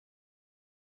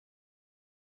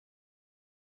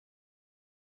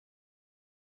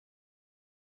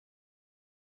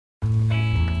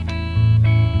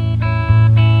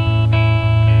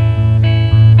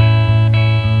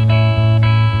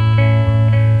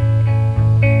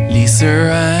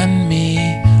Lisa and me,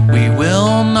 we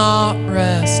will not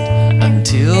rest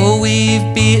until we've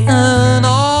beaten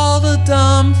all the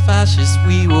dumb fascists.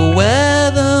 We will wear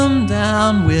them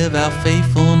down with our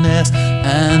faithfulness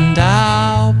and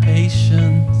our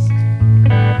patience.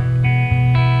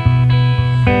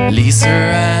 Lisa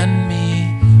and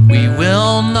me, we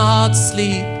will not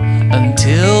sleep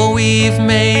until we've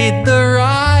made the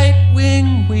right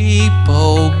wing weep.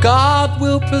 Oh, God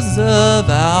will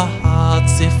preserve our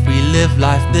hearts if we live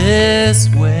life this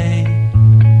way.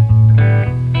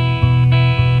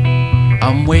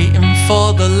 I'm waiting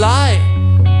for the light,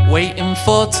 waiting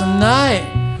for tonight,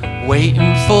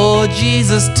 waiting for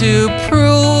Jesus to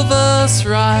prove us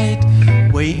right,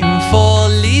 waiting for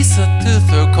Lisa to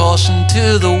throw caution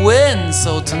to the wind.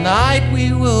 So tonight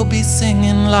we will be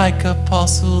singing like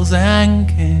apostles and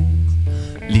kings.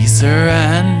 Lisa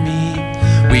and me,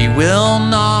 we will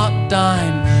not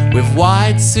dine with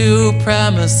white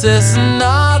supremacists and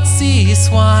Nazi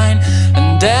swine,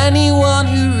 and anyone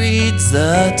who reads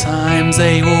the Times,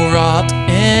 they will rot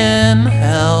in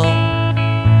hell.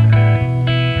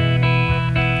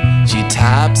 She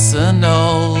taps her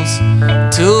nose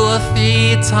 2 or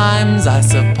 3 times. I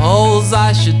suppose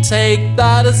I should take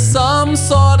that as some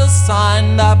sort of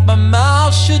sign that my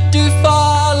mouth should do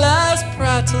far less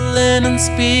prattling and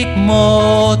speak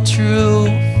more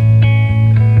truth.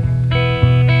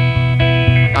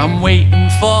 I'm waiting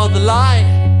for the light,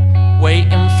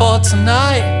 waiting for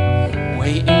tonight,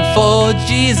 waiting for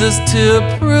Jesus to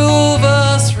prove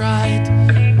us right,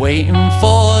 waiting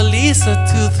for Lisa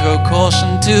to throw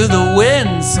caution to the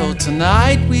wind. So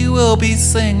tonight we will be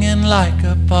singing like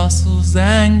apostles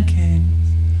and kings.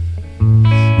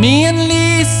 Me and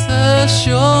Lisa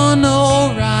sure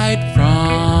know right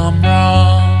from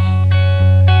wrong.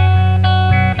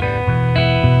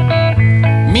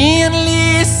 Me and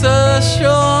Lisa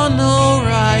sure know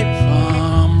right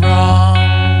from wrong.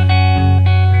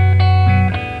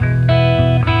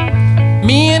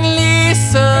 Me and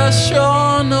Lisa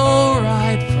sure know